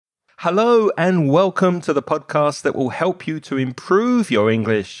Hello and welcome to the podcast that will help you to improve your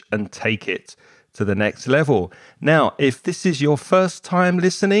English and take it to the next level. Now, if this is your first time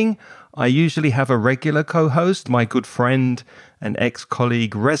listening, I usually have a regular co-host, my good friend and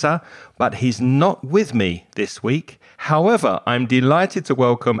ex-colleague Reza, but he's not with me this week. However, I'm delighted to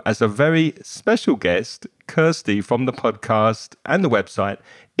welcome as a very special guest, Kirsty from the podcast and the website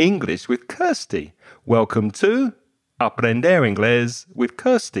English with Kirsty. Welcome to Aprender Inglés with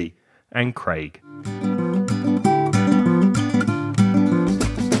Kirsty and Craig.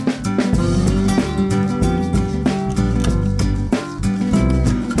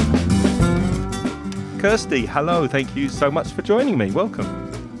 Kirsty, hello. Thank you so much for joining me. Welcome.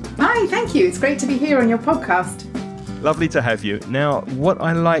 Hi, thank you. It's great to be here on your podcast. Lovely to have you. Now, what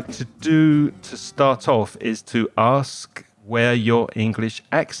I like to do to start off is to ask where your English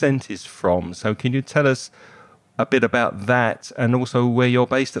accent is from. So can you tell us a bit about that and also where you're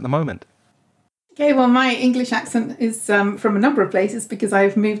based at the moment? Okay, well, my English accent is from a number of places because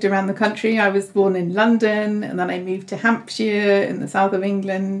I've moved around the country. I was born in London and then I moved to Hampshire in the south of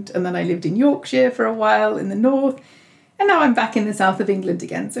England, and then I lived in Yorkshire for a while in the north, and now I'm back in the south of England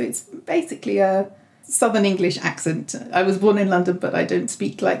again. So it's basically a Southern English accent. I was born in London, but I don't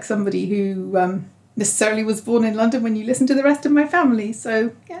speak like somebody who necessarily was born in London when you listen to the rest of my family.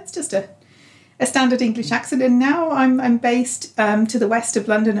 So yeah, it's just a standard English accent. And now I'm based to the west of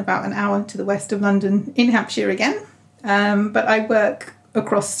London, about an hour to the west of London in Hampshire again. But I work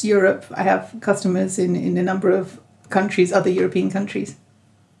across Europe. I have customers in a number of countries, other European countries.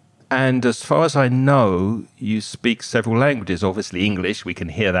 And as far as I know, you speak several languages. Obviously English, we can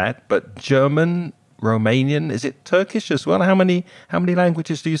hear that, but German, Romanian, is it Turkish as well? How many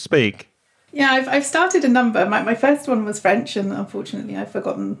languages do you speak? Yeah, I've started a number. My first one was French, and unfortunately I've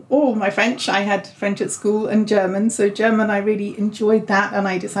forgotten all my French. I had French at school and German. So German, I really enjoyed that and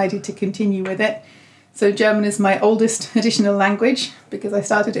I decided to continue with it. So German is my oldest additional language because I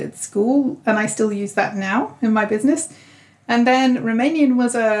started it at school and I still use that now in my business. And then Romanian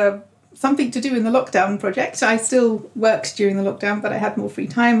was something to do in the lockdown project. I still worked during the lockdown, but I had more free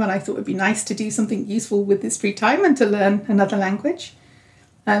time and I thought it would be nice to do something useful with this free time and to learn another language.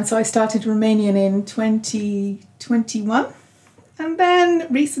 And so I started Romanian in 2021. And then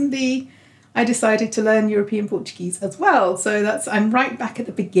recently I decided to learn European Portuguese as well. So I'm right back at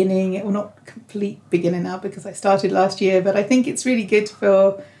the beginning. Well, not complete beginner now because I started last year, but I think it's really good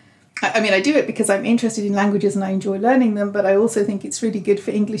I do it because I'm interested in languages and I enjoy learning them, but I also think it's really good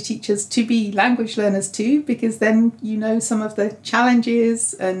for English teachers to be language learners too, because then you know some of the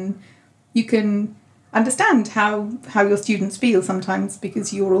challenges and you can understand how your students feel sometimes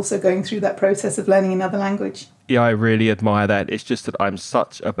because you're also going through that process of learning another language. Yeah, I really admire that. It's just that I'm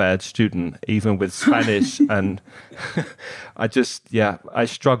such a bad student, even with Spanish. And I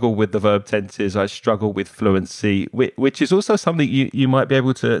struggle with the verb tenses. I struggle with fluency, which is also something you might be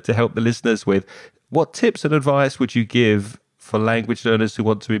able to help the listeners with. What tips and advice would you give for language learners who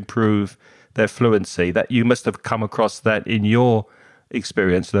want to improve their fluency? That you must have come across that in your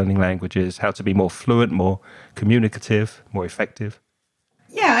experience learning languages, how to be more fluent, more communicative, more effective?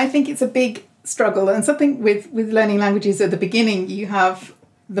 Yeah, I think it's a big struggle and something with learning languages at the beginning. You have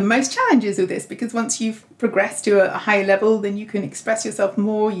the most challenges with this because once you've progressed to a higher level, then you can express yourself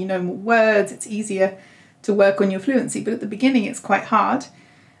more, you know more words, it's easier to work on your fluency. But at the beginning, it's quite hard.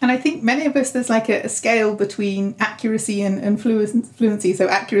 And I think many of us, there's like a scale between accuracy and fluency. So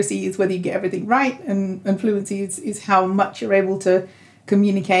accuracy is whether you get everything right, and fluency is how much you're able to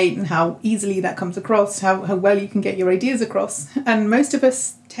communicate and how easily that comes across, how well you can get your ideas across. And most of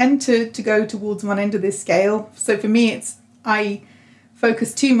us tend to go towards one end of this scale. So for me, I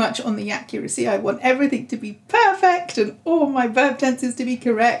focus too much on the accuracy. I want everything to be perfect and all my verb tenses to be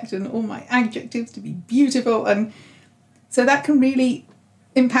correct and all my adjectives to be beautiful. And so that can really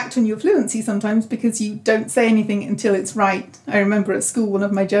impact on your fluency sometimes because you don't say anything until it's right. I remember at school, one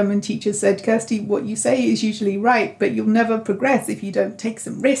of my German teachers said, Kirsty, what you say is usually right, but you'll never progress if you don't take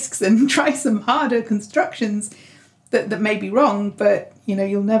some risks and try some harder constructions that may be wrong, but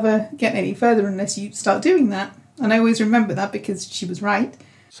you'll never get any further unless you start doing that. And I always remember that because she was right.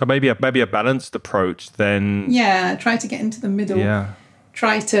 So maybe a balanced approach then. Yeah, try to get into the middle. Yeah.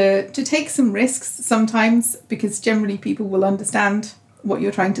 Try to take some risks sometimes because generally people will understand what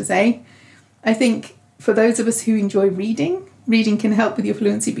you're trying to say. I think for those of us who enjoy reading can help with your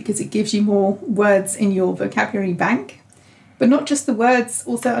fluency because it gives you more words in your vocabulary bank. But not just the words,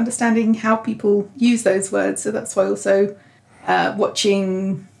 also understanding how people use those words. So that's why also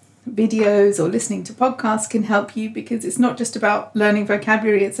watching videos or listening to podcasts can help you because it's not just about learning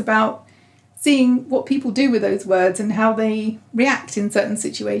vocabulary, it's about seeing what people do with those words and how they react in certain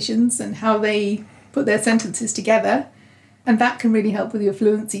situations and how they put their sentences together. And that can really help with your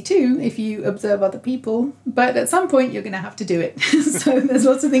fluency too, if you observe other people. But at some point, you're going to have to do it. So there's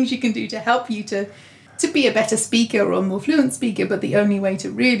lots of things you can do to help you to be a better speaker or a more fluent speaker. But the only way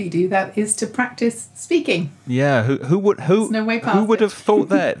to really do that is to practice speaking. Yeah, who would have thought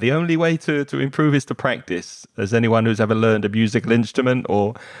that? The only way to improve is to practice. As anyone who's ever learned a musical instrument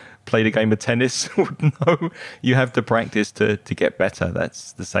or played a game of tennis would know, you have to practice to get better.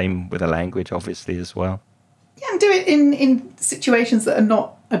 That's the same with a language, obviously, as well. Yeah, and do it in situations that are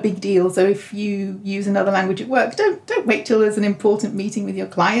not a big deal. So if you use another language at work, don't wait till there's an important meeting with your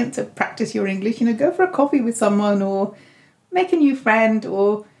client to practice your English. Go for a coffee with someone or make a new friend,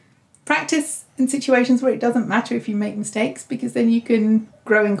 or practice in situations where it doesn't matter if you make mistakes, because then you can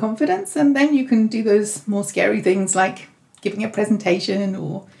grow in confidence, and then you can do those more scary things like giving a presentation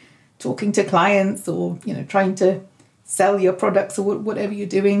or talking to clients, or trying to sell your products or whatever you're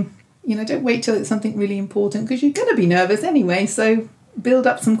doing. Don't wait till it's something really important, because you're going to be nervous anyway. So build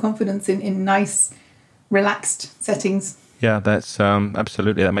up some confidence in nice, relaxed settings. Yeah, that's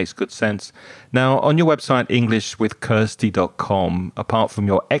absolutely, that makes good sense. Now, on your website, englishwithkirsty.com, apart from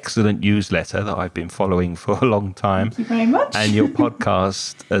your excellent newsletter that I've been following for a long time. Thank you very much. And your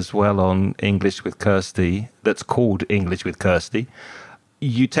podcast as well on English with Kirsty, that's called English with Kirsty.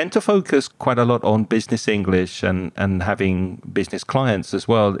 You tend to focus quite a lot on business English and having business clients as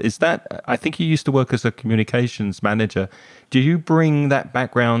well. Is that, I think you used to work as a communications manager. Do you bring that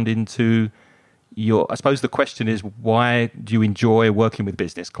background into I suppose the question is, why do you enjoy working with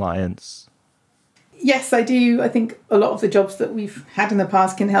business clients? Yes, I do. I think a lot of the jobs that we've had in the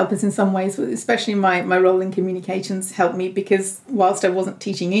past can help us in some ways, but especially my role in communications helped me, because whilst I wasn't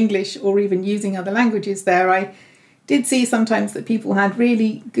teaching English or even using other languages there, I did see sometimes that people had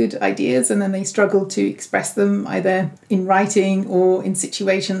really good ideas and then they struggled to express them either in writing or in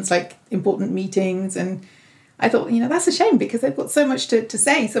situations like important meetings. And I thought, that's a shame, because they've got so much to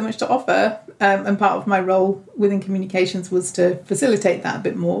say, so much to offer. And part of my role within communications was to facilitate that a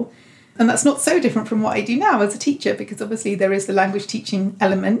bit more. And that's not so different from what I do now as a teacher, because obviously there is the language teaching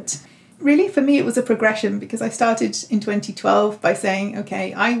element. Really, for me, it was a progression, because I started in 2012 by saying,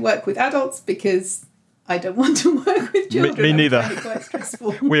 okay, I work with adults because I don't want to work with children. Me neither. I find it quite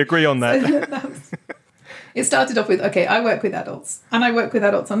stressful. We agree on that. It started off with, okay, I work with adults. And I work with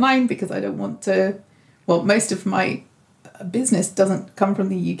adults online because I don't want to... Well, most of my business doesn't come from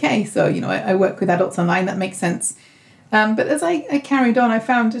the UK. So, I work with adults online. That makes sense. But as I carried on, I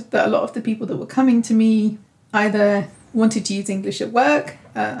found that a lot of the people that were coming to me either wanted to use English at work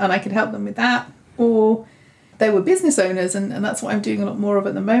and I could help them with that, or they were business owners. And that's what I'm doing a lot more of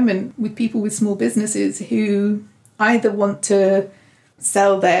at the moment with people with small businesses who either want to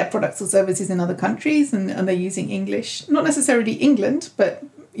sell their products or services in other countries and they're using English, not necessarily England, but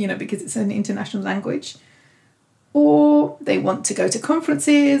because it's an international language, or they want to go to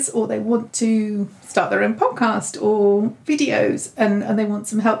conferences, or they want to start their own podcast or videos, and they want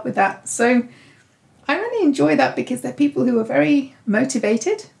some help with that. So I really enjoy that, because they're people who are very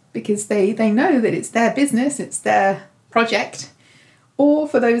motivated, because they know that it's their business, it's their project, or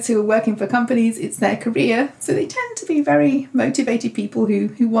for those who are working for companies, it's their career. So they tend to be very motivated people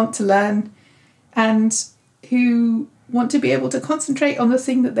who want to learn and who want to be able to concentrate on the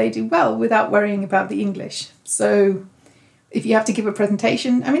thing that they do well without worrying about the English. So if you have to give a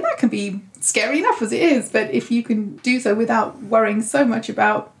presentation, that can be scary enough as it is, but if you can do so without worrying so much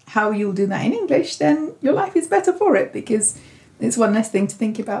about how you'll do that in English, then your life is better for it, because it's one less thing to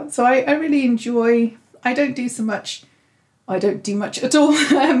think about. So I really enjoy, I don't do much at all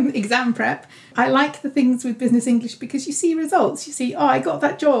exam prep. I like the things with business English, because you see results. You see, I got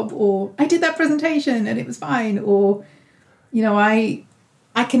that job, or I did that presentation and it was fine, or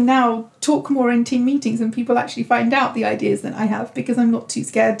I can now talk more in team meetings and people actually find out the ideas that I have, because I'm not too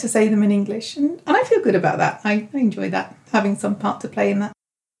scared to say them in English. And I feel good about that. I enjoy that, having some part to play in that.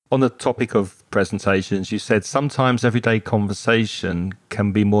 On the topic of presentations, you said sometimes everyday conversation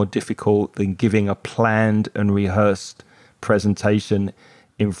can be more difficult than giving a planned and rehearsed presentation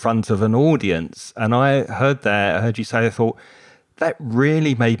in front of an audience. And I heard you say, I thought, that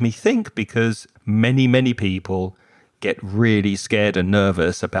really made me think, because many people get really scared and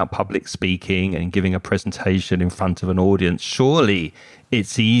nervous about public speaking and giving a presentation in front of an audience. Surely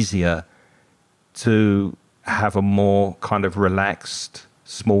it's easier to have a more kind of relaxed,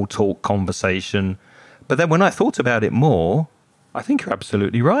 small talk conversation. But then when I thought about it more, I think you're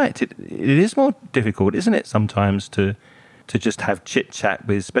absolutely right. It is more difficult, isn't it, sometimes to just have chit chat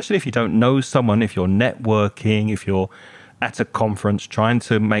with, especially if you don't know someone, if you're networking, if you're at a conference, trying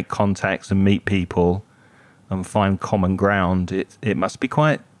to make contacts and meet people and find common ground, it must be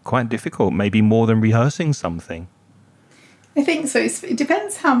quite difficult, maybe more than rehearsing something. I think so. It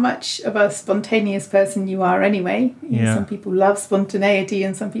depends how much of a spontaneous person you are anyway. Some people love spontaneity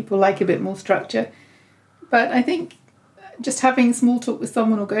and some people like a bit more structure. But I think just having small talk with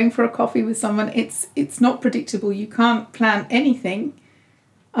someone or going for a coffee with someone, it's not predictable. You can't plan anything.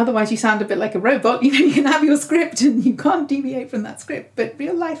 Otherwise, you sound a bit like a robot. You can have your script and you can't deviate from that script. But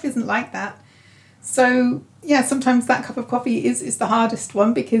real life isn't like that. So, sometimes that cup of coffee is the hardest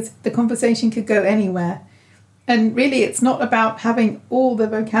one because the conversation could go anywhere. And really, it's not about having all the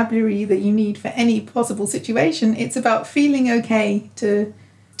vocabulary that you need for any possible situation. It's about feeling okay to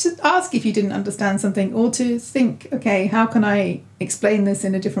ask if you didn't understand something, or to think, okay, how can I explain this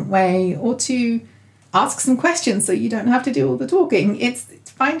in a different way, or to ask some questions so you don't have to do all the talking. It's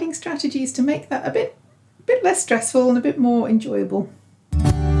finding strategies to make that a bit less stressful and a bit more enjoyable.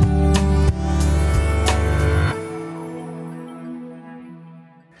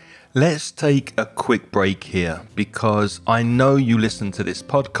 Let's take a quick break here because I know you listen to this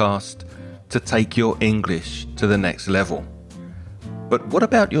podcast to take your English to the next level. But what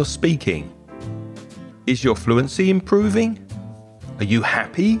about your speaking? Is your fluency improving? Are you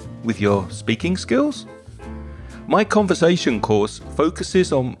happy with your speaking skills? My conversation course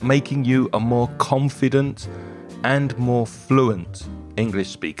focuses on making you a more confident and more fluent English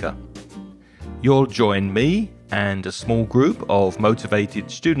speaker. You'll join me and a small group of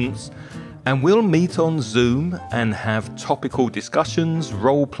motivated students, and we'll meet on Zoom and have topical discussions,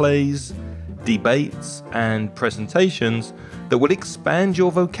 role plays, debates, and presentations that will expand your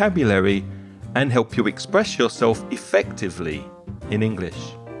vocabulary and help you express yourself effectively in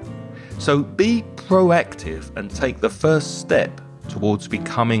English. So be proactive and take the first step towards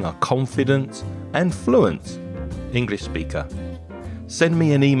becoming a confident and fluent English speaker. Send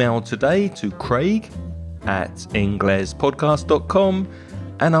me an email today to craig@inglespodcast.com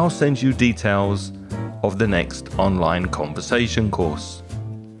and I'll send you details of the next online conversation course.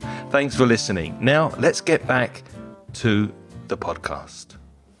 Thanks for listening. Now let's get back to the podcast.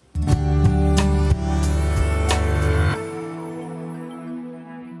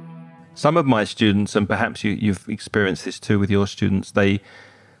 Some of my students, and perhaps you've experienced this too with your students, they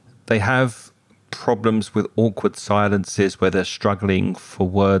have problems with awkward silences where they're struggling for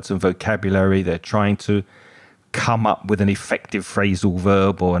words and vocabulary. They're trying to come up with an effective phrasal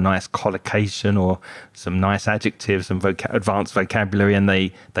verb or a nice collocation or some nice adjectives and advanced vocabulary, and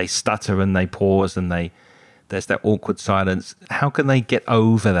they stutter and they pause and there's that awkward silence. How can they get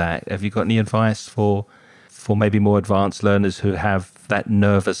over that? Have you got any advice for maybe more advanced learners who have that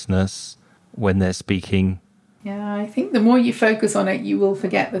nervousness when they're speaking? Yeah, I think the more you focus on it, you will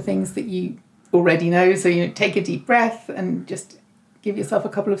forget the things that you already know. So, take a deep breath and just give yourself a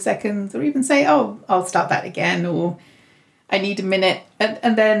couple of seconds, or even say, oh, I'll start that again, or I need a minute.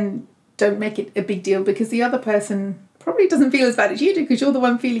 And then don't make it a big deal because the other person probably doesn't feel as bad as you do because you're the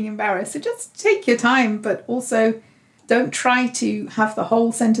one feeling embarrassed. So just take your time, but also don't try to have the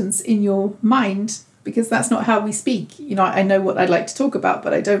whole sentence in your mind because that's not how we speak. I know what I'd like to talk about,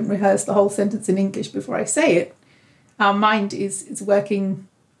 but I don't rehearse the whole sentence in English before I say it. Our mind is working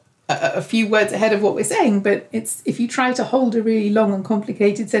a few words ahead of what we're saying, but if you try to hold a really long and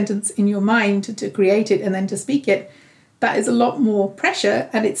complicated sentence in your mind to create it and then to speak it, that is a lot more pressure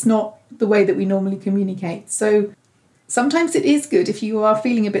and it's not the way that we normally communicate. So sometimes it is good if you are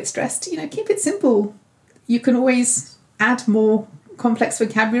feeling a bit stressed, keep it simple. You can always add more complex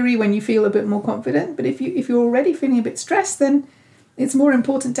vocabulary when you feel a bit more confident, but if you're already feeling a bit stressed, then it's more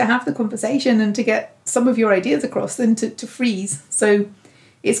important to have the conversation and to get some of your ideas across than to freeze. So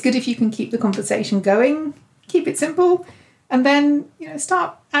it's good if you can keep the conversation going, keep it simple, and then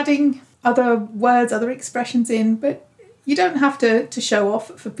start adding other words, other expressions in. But you don't have to show off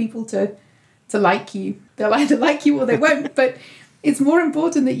for people to like you. They'll either like you or they won't. But it's more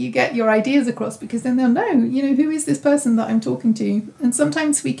important that you get your ideas across because then they'll know, who is this person that I'm talking to? And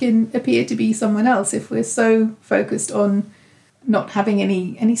sometimes we can appear to be someone else if we're so focused on not having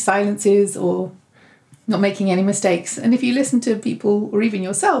any silences or not making any mistakes. And if you listen to people or even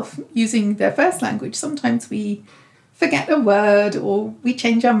yourself using their first language, sometimes we forget a word or we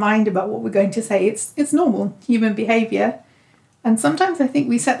change our mind about what we're going to say. It's normal human behavior. And sometimes I think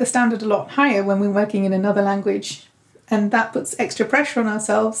we set the standard a lot higher when we're working in another language, and that puts extra pressure on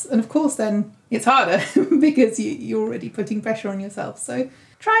ourselves. And of course, then it's harder because you're already putting pressure on yourself. So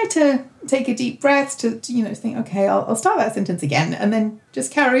try to take a deep breath to think, okay, I'll start that sentence again, and then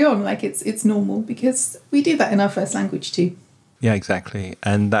just carry on like it's normal because we do that in our first language too. Yeah, exactly.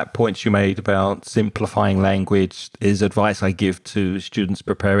 And that point you made about simplifying language is advice I give to students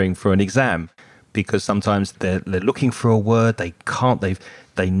preparing for an exam, because sometimes they're looking for a word, they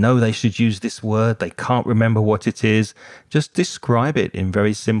know they should use this word, they can't remember what it is. Just describe it in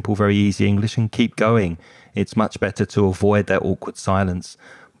very simple, very easy English and keep going. It's much better to avoid that awkward silence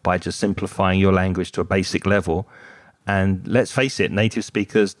by just simplifying your language to a basic level. And let's face it, native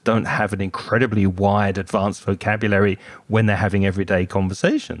speakers don't have an incredibly wide, advanced vocabulary when they're having everyday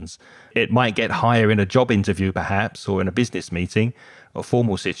conversations. It might get higher in a job interview, perhaps, or in a business meeting, a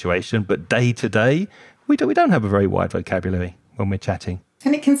formal situation, but day to day, we don't have a very wide vocabulary when we're chatting.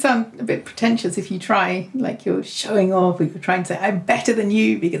 And it can sound a bit pretentious if you try, like you're showing off, or you're trying to say, I'm better than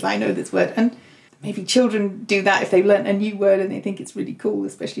you because I know this word. And maybe children do that if they've learnt a new word and they think it's really cool,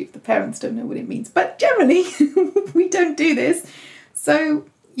 especially if the parents don't know what it means. But generally, we don't do this. So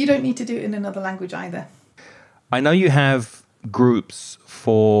you don't need to do it in another language either. I know you have groups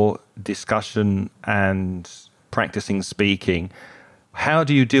for discussion and practicing speaking. How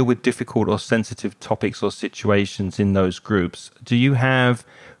do you deal with difficult or sensitive topics or situations in those groups? Do you have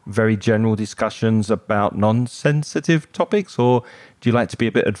very general discussions about non-sensitive topics, or do you like to be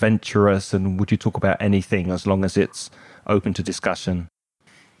a bit adventurous and would you talk about anything as long as it's open to discussion?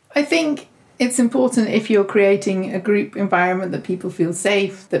 I think it's important, if you're creating a group environment, that people feel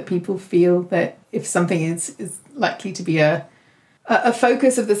safe, that people feel that if something is likely to be a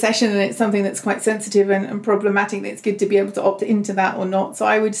focus of the session and it's something that's quite sensitive and problematic, that it's good to be able to opt into that or not. So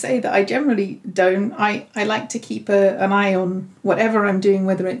I would say that I generally don't. I like to keep an eye on whatever I'm doing,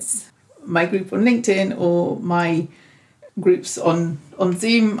 whether it's my group on LinkedIn or my groups on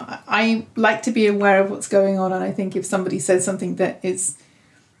Zoom. I like to be aware of what's going on, and I think if somebody says something that is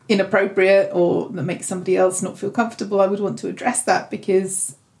inappropriate or that makes somebody else not feel comfortable, I would want to address that,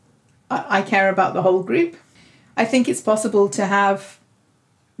 because I care about the whole group. I think it's possible to have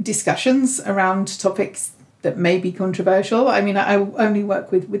discussions around topics that may be controversial. I mean, I only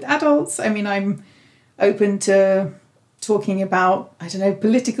work with adults. I mean, I'm open to talking about, I don't know,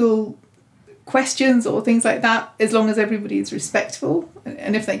 political questions or things like that, as long as everybody is respectful.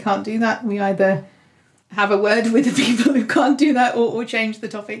 And if they can't do that, we either have a word with the people who can't do that or change the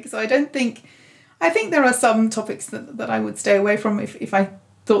topic. So I think there are some topics that I would stay away from if I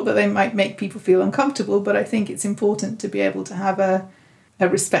thought that they might make people feel uncomfortable, but I think it's important to be able to have a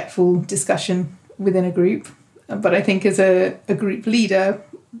respectful discussion within a group. But I think as a group leader,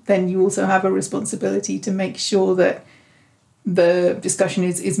 then you also have a responsibility to make sure that the discussion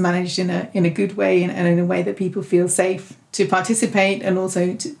is managed in a good way and in a way that people feel safe to participate and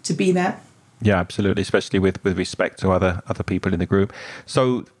also to be there. Yeah, absolutely, especially with respect to other people in the group.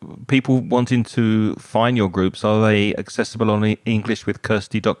 So people wanting to find your groups, are they accessible on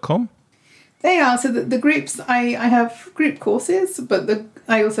englishwithkirsty.com? They are. So the groups, I have group courses, but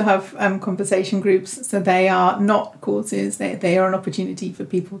I also have conversation groups. So they are not courses. They are an opportunity for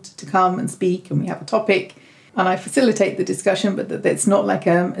people to come and speak, and we have a topic and I facilitate the discussion, but it's not like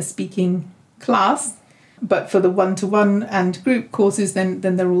a speaking class. But for the one-to-one and group courses, then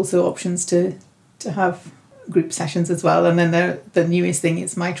there are also options to have group sessions as well. And then the newest thing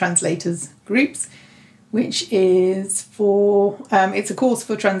is my translators groups, which is it's a course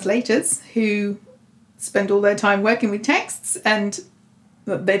for translators who spend all their time working with texts and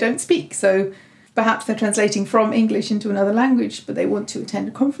they don't speak. So perhaps they're translating from English into another language, but they want to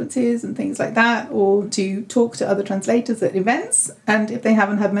attend conferences and things like that, or to talk to other translators at events. And if they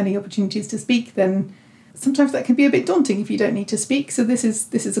haven't had many opportunities to speak, then sometimes that can be a bit daunting if you don't need to speak. So this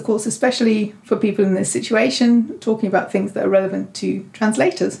is a course especially for people in this situation, talking about things that are relevant to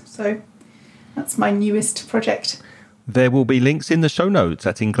translators. So that's my newest project. There will be links in the show notes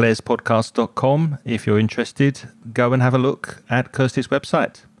at inglespodcast.com. If you're interested, go and have a look at Kirsty's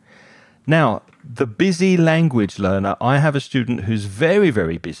website. Now, the busy language learner. I have a student who's very,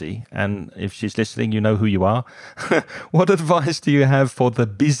 very busy. And if she's listening, you know who you are. What advice do you have for the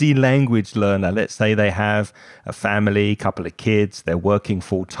busy language learner? Let's say they have a family, couple of kids, they're working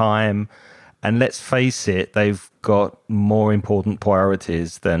full time. And let's face it, they've got more important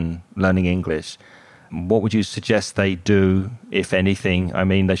priorities than learning English. What would you suggest they do, if anything? I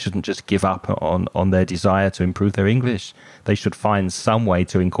mean, they shouldn't just give up on their desire to improve their English. They should find some way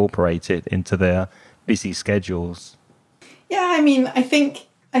to incorporate it into their busy schedules. Yeah, I mean, I think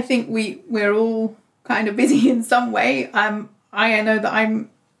we're all kind of busy in some way. I know that I'm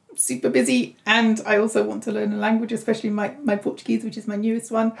super busy, and I also want to learn a language, especially my Portuguese, which is my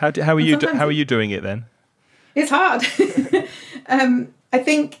newest one. How are you doing it then? It's hard. I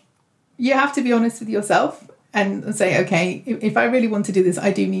think you have to be honest with yourself and say, okay, if I really want to do this,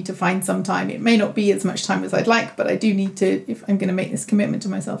 I do need to find some time. It may not be as much time as I'd like, but I do need to, if I'm going to make this commitment to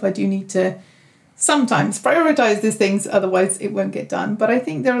myself, I do need to sometimes prioritize these things, otherwise it won't get done. But I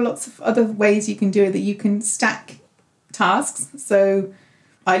think there are lots of other ways you can do it, that you can stack tasks. So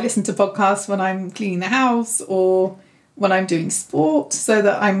I listen to podcasts when I'm cleaning the house or when I'm doing sport, so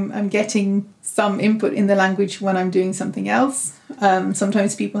that I'm getting some input in the language when I'm doing something else.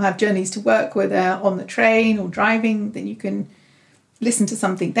 Sometimes people have journeys to work where they're on the train or driving, then you can listen to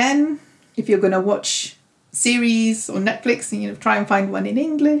something then. If you're going to watch series or Netflix, and try and find one in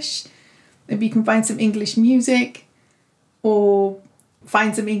English, maybe you can find some English music or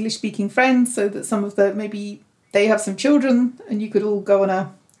find some English speaking friends, so that some of the, maybe they have some children and you could all go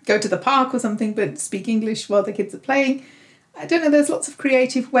to the park or something, but speak English while the kids are playing. I don't know, there's lots of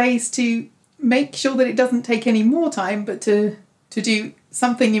creative ways to make sure that it doesn't take any more time, but to do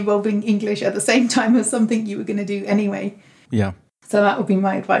something involving English at the same time as something you were going to do anyway. Yeah. So that would be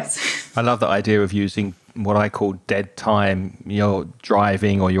my advice. I love the idea of using what I call dead time. You're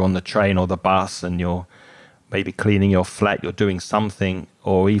driving or you're on the train or the bus and you're maybe cleaning your flat, you're doing something,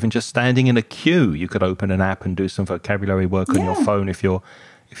 or even just standing in a queue. You could open an app and do some vocabulary work on your phone if you're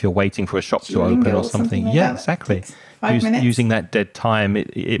waiting for a shop to open or something. Like yeah, that. exactly. 5 minutes. Using that dead time,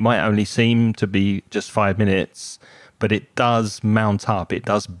 it might only seem to be just 5 minutes, but it does mount up. It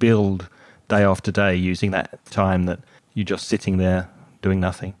does build day after day, using that time that you're just sitting there doing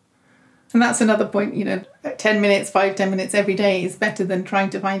nothing. And that's another point, 10 minutes, 10 minutes every day is better than trying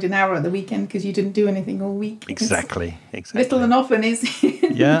to find an hour at the weekend because you didn't do anything all week. Exactly. Little and often is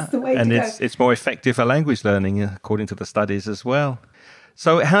yeah, the way and to go. It's more effective for language learning, according to the studies as well.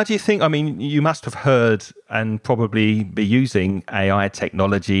 So how do you think, you must have heard and probably be using AI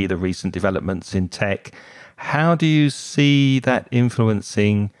technology, the recent developments in tech. How do you see that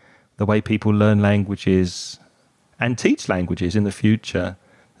influencing the way people learn languages and teach languages in the future?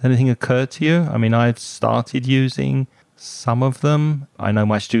 Anything occur to you? I've started using some of them. I know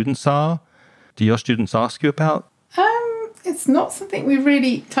my students are. Do your students ask you about? It's not something we've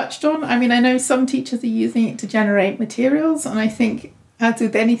really touched on. I know some teachers are using it to generate materials, and I think, as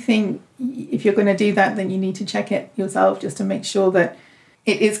with anything, if you're going to do that, then you need to check it yourself just to make sure that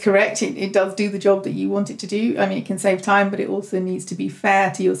it is correct. It does do the job that you want it to do. It can save time, but it also needs to be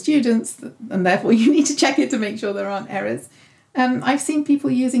fair to your students, and therefore you need to check it to make sure there aren't errors. I've seen people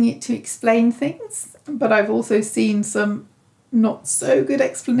using it to explain things, but I've also seen some not so good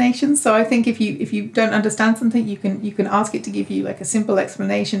explanations. So I think if you don't understand something, you can ask it to give you like a simple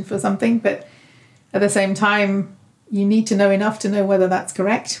explanation for something, but at the same time, you need to know enough to know whether that's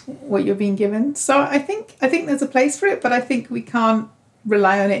correct, what you're being given. So I think there's a place for it, but I think we can't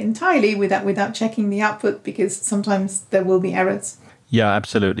rely on it entirely without checking the output, because sometimes there will be errors. Yeah,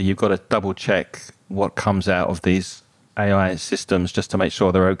 absolutely. You've got to double check what comes out of these AI systems just to make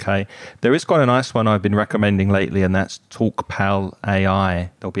sure they're okay. There is quite a nice one I've been recommending lately, and that's TalkPal AI.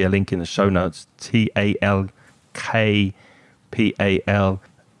 There'll be a link in the show notes, TalkPal.ai,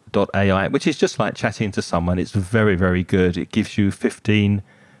 which is just like chatting to someone. It's very, very good. It gives you 15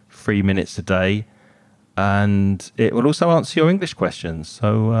 free minutes a day, and it will also answer your English questions.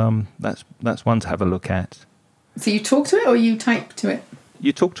 So that's one to have a look at. So you talk to it or you type to it?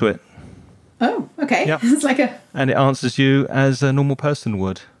 You talk to it. Oh, okay. Yep. It's like and it answers you as a normal person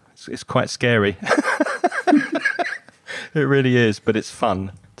would. It's quite scary. It really is, but it's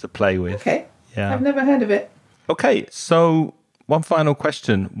fun to play with. Okay. Yeah. I've never heard of it. Okay, so one final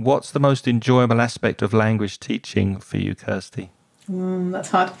question. What's the most enjoyable aspect of language teaching for you, Kirsty?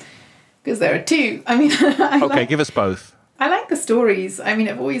 That's hard, because there are two. Okay, give us both. I like the stories.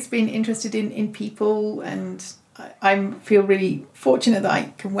 I've always been interested in people, and I feel really fortunate that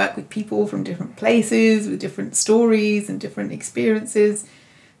I can work with people from different places with different stories and different experiences.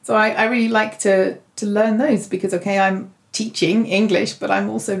 So I really like to learn those, because, okay, I'm teaching English, but I'm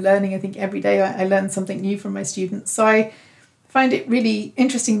also learning. I think every day I learn something new from my students. So I find it really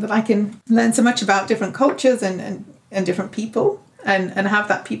interesting that I can learn so much about different cultures and different people and have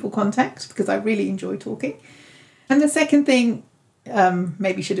that people contact, because I really enjoy talking. And the second thing,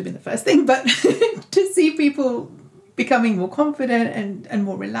 maybe should have been the first thing, but to see people becoming more confident and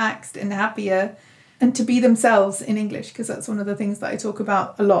more relaxed and happier, and to be themselves in English, because that's one of the things that I talk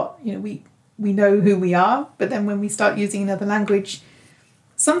about a lot. We know who we are, but then when we start using another language,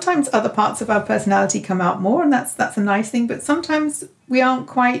 sometimes other parts of our personality come out more, and that's a nice thing, but sometimes we aren't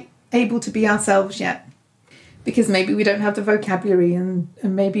quite able to be ourselves yet, because maybe we don't have the vocabulary, and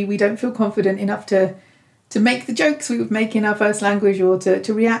maybe we don't feel confident enough to make the jokes we would make in our first language, or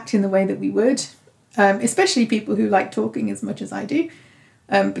to react in the way that we would, especially people who like talking as much as I do.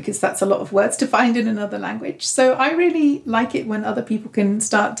 because that's a lot of words to find in another language. So I really like it when other people can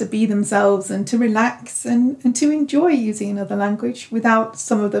start to be themselves and to relax and to enjoy using another language without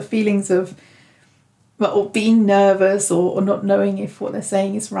some of the feelings of or being nervous or not knowing if what they're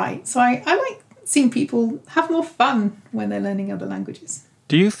saying is right. So I like seeing people have more fun when they're learning other languages.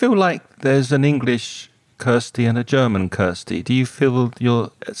 Do you feel like there's an English Kirsty and a German Kirsty? Do you feel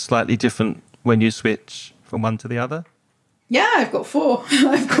you're slightly different when you switch from one to the other? Yeah, I've got 4.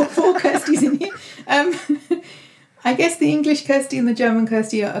 I've got 4 Kirstys in here. I guess the English Kirsty and the German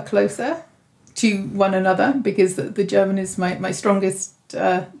Kirsty are closer to one another because the German is my strongest.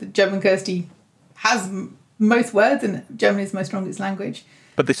 The German Kirsty has most words and German is my strongest language.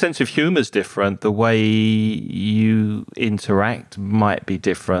 But the sense of humour is different. The way you interact might be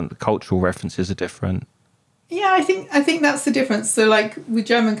different. The cultural references are different. Yeah, I think that's the difference. So like with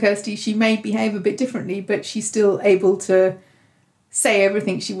German Kirsty, she may behave a bit differently, but she's still able to say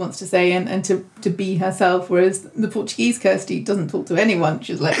everything she wants to say and to be herself. Whereas the Portuguese Kirsty doesn't talk to anyone.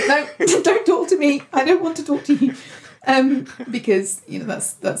 She's like, no, don't talk to me. I don't want to talk to you. Because,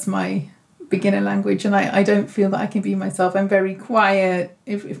 that's my beginner language and I don't feel that I can be myself. I'm very quiet.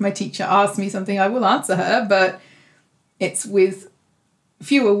 If my teacher asks me something, I will answer her, but it's with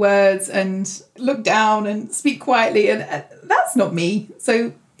fewer words and look down and speak quietly, and that's not me.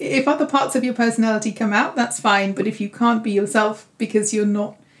 So if other parts of your personality come out, that's fine, but if you can't be yourself because you're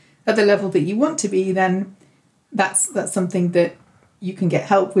not at the level that you want to be, then that's something that you can get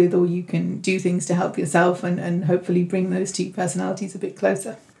help with, or you can do things to help yourself and hopefully bring those 2 personalities a bit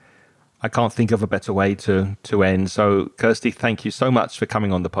closer. I can't think of a better way to end. So, Kirsty, thank you so much for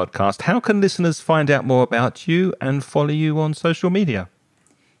coming on the podcast. How can listeners find out more about you and follow you on social media?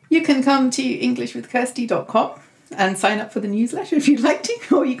 You can come to englishwithkirsty.com and sign up for the newsletter if you'd like to,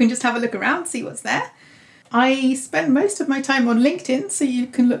 or you can just have a look around, see what's there. I spend most of my time on LinkedIn, so you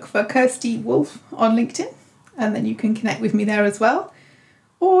can look for Kirsty Wolf on LinkedIn, and then you can connect with me there as well.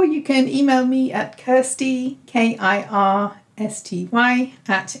 Or you can email me at Kirsty, Kirsty, at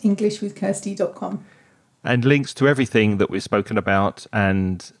englishwithkirsty.com. And links to everything that we've spoken about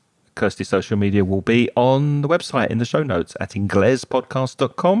and Kirsty's social media will be on the website in the show notes at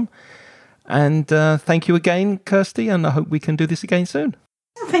inglespodcast.com. And thank you again, Kirsty, and I hope we can do this again soon.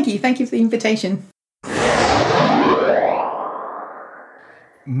 Thank you. Thank you for the invitation.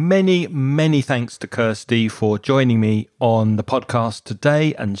 Many, many thanks to Kirsty for joining me on the podcast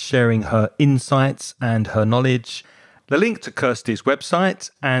today and sharing her insights and her knowledge. The link to Kirsty's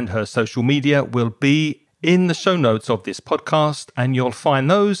website and her social media will be in the show notes of this podcast, and you'll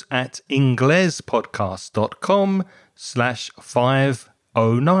find those at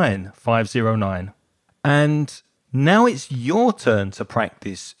inglespodcast.com/509. And now it's your turn to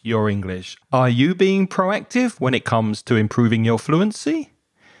practice your English. Are you being proactive when it comes to improving your fluency?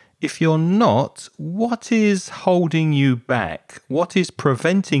 If you're not, what is holding you back? What is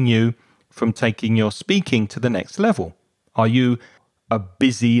preventing you from taking your speaking to the next level? Are you a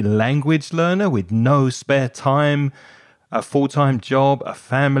busy language learner with no spare time, a full-time job, a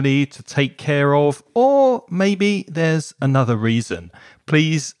family to take care of, or maybe there's another reason?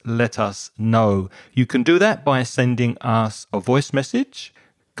 Please let us know. You can do that by sending us a voice message.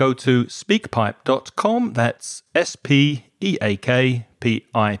 Go to speakpipe.com, that's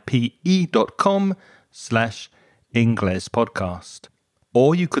speakpipe.com/inglespodcast.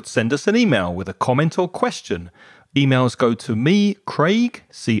 Or you could send us an email with a comment or question. Emails go to me, Craig,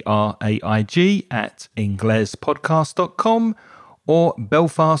 Craig, at inglespodcast.com, or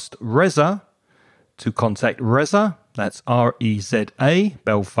Belfast Reza. To contact Reza, that's Reza,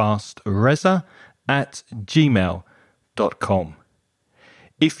 Belfast Reza, at gmail.com.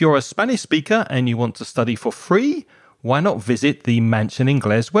 If you're a Spanish speaker and you want to study for free, why not visit the Mansion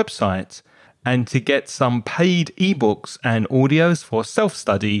Inglés website? And to get some paid ebooks and audios for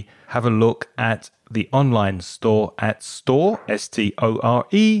self-study, have a look at the online store at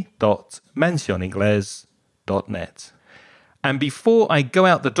store.mansioningles.net. And before I go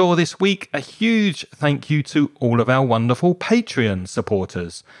out the door this week, a huge thank you to all of our wonderful Patreon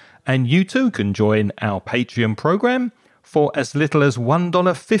supporters. And you too can join our Patreon program for as little as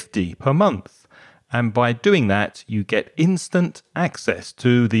 $1.50 per month. And by doing that, you get instant access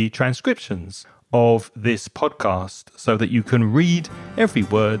to the transcriptions of this podcast so that you can read every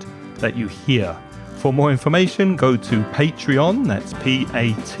word that you hear. For more information, go to Patreon, that's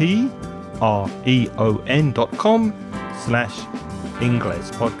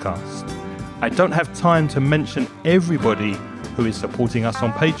patreon.com/inglespodcast. I don't have time to mention everybody who is supporting us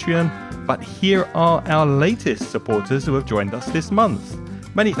on Patreon, but here are our latest supporters who have joined us this month.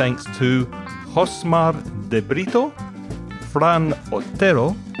 Many thanks to Josmar de Brito, Fran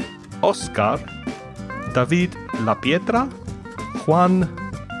Otero, Oscar, David La Pietra, Juan,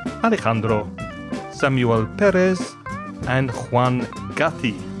 Alejandro, Samuel Perez, and Juan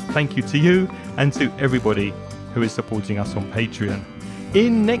Gatti. Thank you to you and to everybody who is supporting us on Patreon.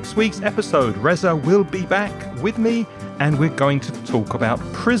 In next week's episode, Reza will be back with me and we're going to talk about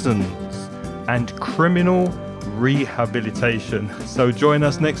prisons and criminal rehabilitation. So join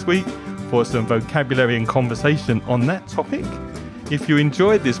us next week for some vocabulary and conversation on that topic. If you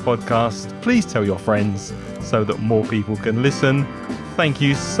enjoyed this podcast, please tell your friends so that more people can listen. Thank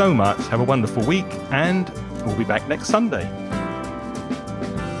you so much. Have a wonderful week and we'll be back next Sunday.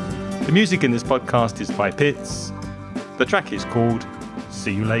 The music in this podcast is by Pitts. The track is called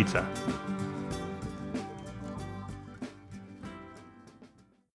See You Later.